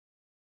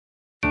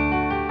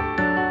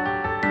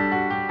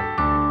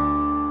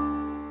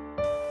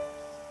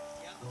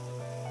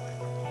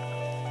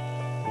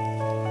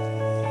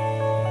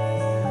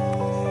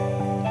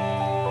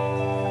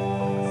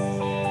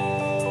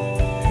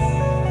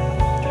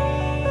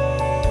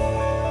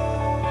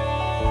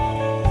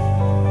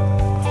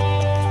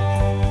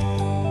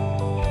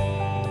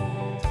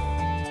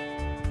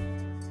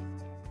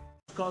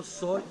called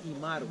Sol y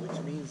Mar, which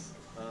means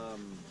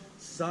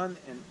sun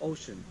and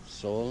ocean.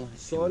 Sol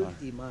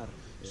y Mar.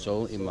 Yeah,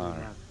 Sol y Mar.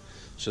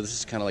 So this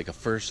is kind of like a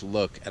first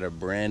look at a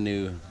brand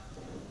new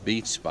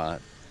beach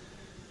spot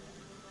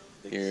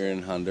here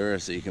in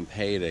Honduras that you can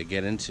pay to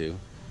get into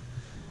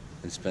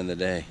and spend the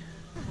day.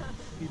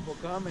 People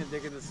come and they're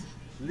gonna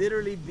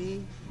literally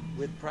be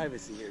with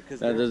privacy here.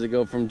 Now, does it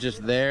go from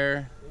just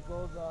there? It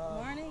goes,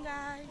 morning,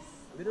 guys.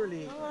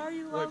 Literally. How are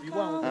you? Well, if you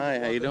want, Hi,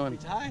 how you doing?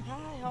 Hi.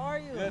 Hi, how are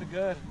you? Good,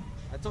 good.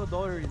 I told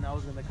Dorian I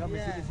was gonna come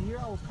and see. Is he here?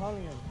 I was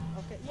calling him.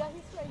 Okay, yeah,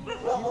 he's right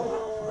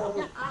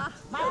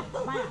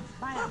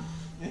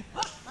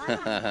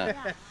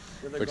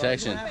here.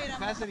 Protection. We have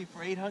capacity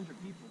for 800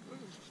 people.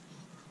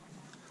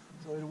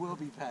 So it will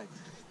be packed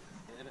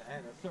at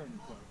a certain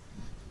point.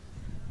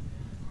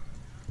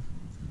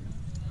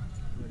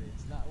 But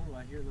it's not. Oh,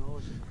 I hear the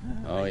ocean.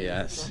 Oh,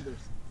 yes.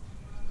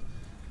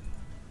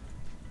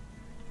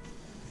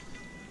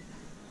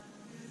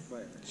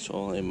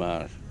 Sol y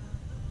Mar.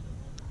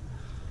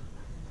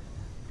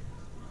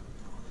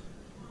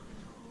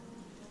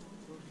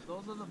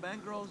 Those are the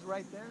mangroves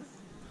right there.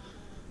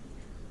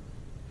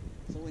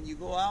 So when you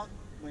go out,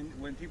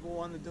 when people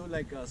want to do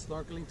like a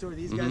snorkeling tour,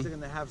 these guys are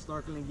gonna have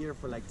snorkeling gear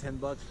for like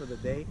 $10 for the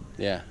day.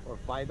 Yeah. Or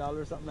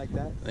 $5, something like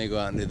that. They go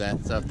out and do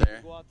that stuff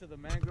there. Go out to the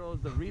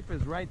mangroves. The reef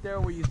is right there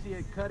where you see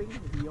it cutting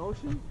the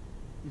ocean.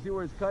 You see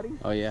where it's cutting?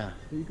 Oh yeah.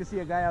 So you can see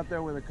a guy out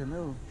there with a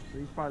canoe. So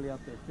he's probably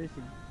out there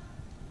fishing.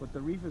 But the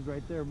reef is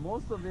right there.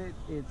 Most of it,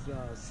 it's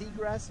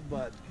seagrass,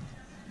 but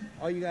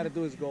all you got to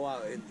do is go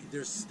out. And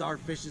there's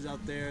starfishes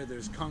out there.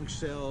 There's conch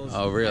shells.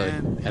 Oh really?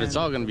 And it's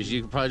all gonna be. You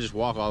can probably just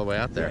walk all the way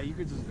out there. Yeah, you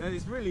could just. And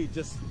it's really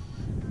just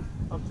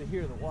up to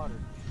here, the water.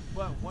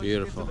 But once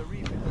Beautiful. you get to the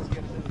reef, it does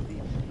get a little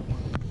deep.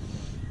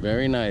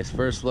 Very nice.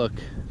 First look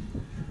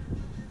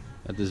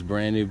at this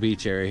brand new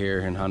beach area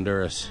here in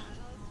Honduras.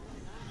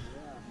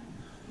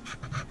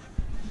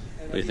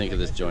 What do you think of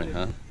this joint,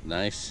 huh?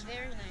 Nice.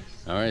 Very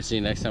nice. All right. See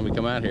you next time we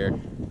come out here.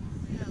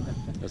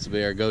 This will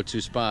be our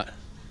go-to spot.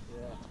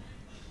 Yeah.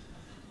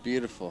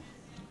 Beautiful.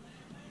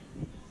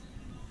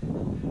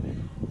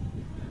 And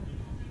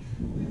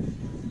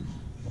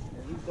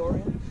he's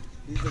Dorian.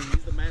 He's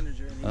the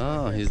manager.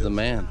 And He's the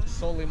man.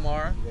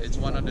 SolyMar. It's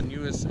one of the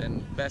newest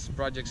and best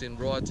projects in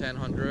Roatan,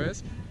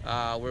 Honduras.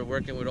 We're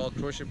working with all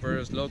cruise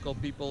shippers, local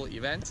people,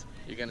 events.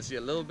 You're gonna see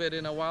a little bit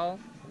in a while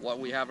what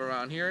we have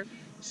around here.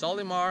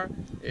 SolyMar,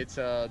 it's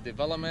a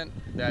development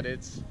that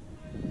it's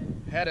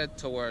headed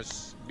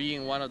towards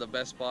being one of the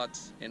best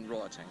spots in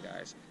Roatan,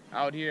 guys.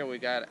 Out here we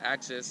got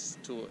access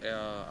to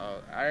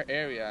our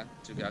area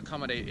to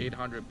accommodate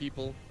 800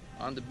 people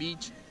on the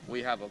beach.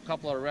 We have a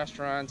couple of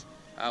restaurants,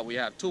 we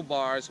have 2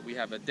 bars, we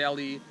have a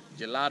deli,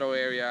 gelato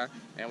area,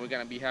 and we're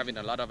gonna be having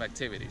a lot of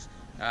activities.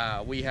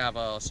 We have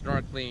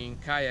snorkeling,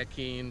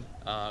 kayaking,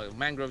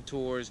 mangrove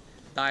tours,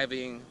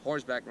 diving,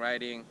 horseback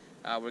riding.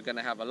 We're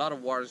gonna have a lot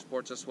of water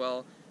sports as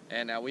well.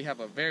 And we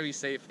have a very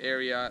safe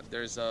area.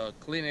 There's a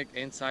clinic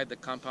inside the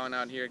compound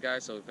out here,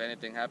 guys. So if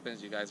anything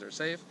happens, you guys are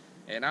safe.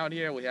 And out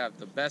here, we have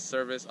the best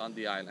service on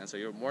the island. So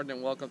you're more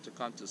than welcome to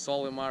come to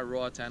SolyMar,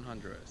 Roatan,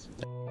 Honduras.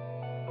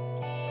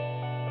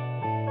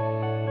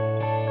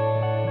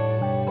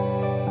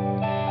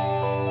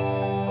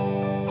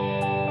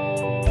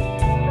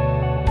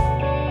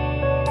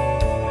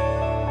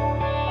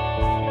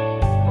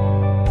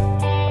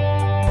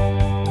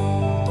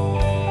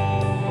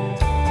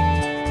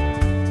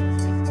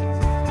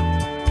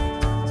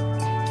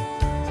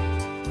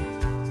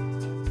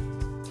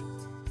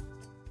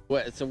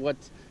 So what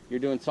you're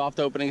doing soft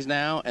openings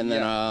now, and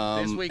then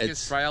this week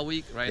is trial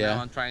week right Yeah.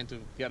 now. I'm trying to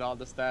get all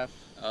the staff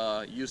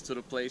used to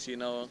the place, you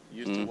know,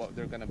 used to what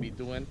they're gonna be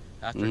doing.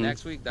 After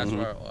next week, that's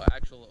our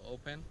actual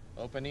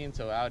opening.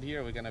 So out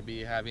here, we're gonna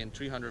be having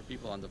 300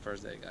 people on the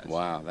first day, guys.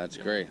 Wow, that's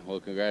great.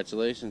 Well,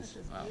 congratulations.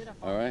 Wow.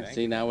 All right. Thank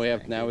See, you. now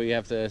we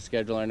have to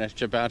schedule our next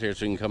trip out here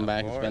so we can come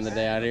back and spend the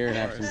day out here and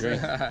have some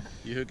drinks.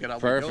 You hook it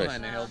up Perfect. with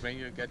Dylan and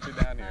he'll get you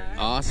down here.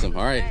 Awesome.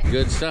 All right,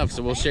 good stuff.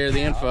 So we'll share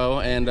the info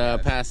and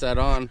pass that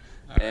on.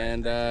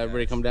 And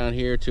everybody come down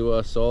here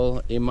to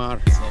Sol y Mar.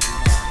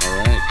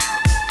 All right.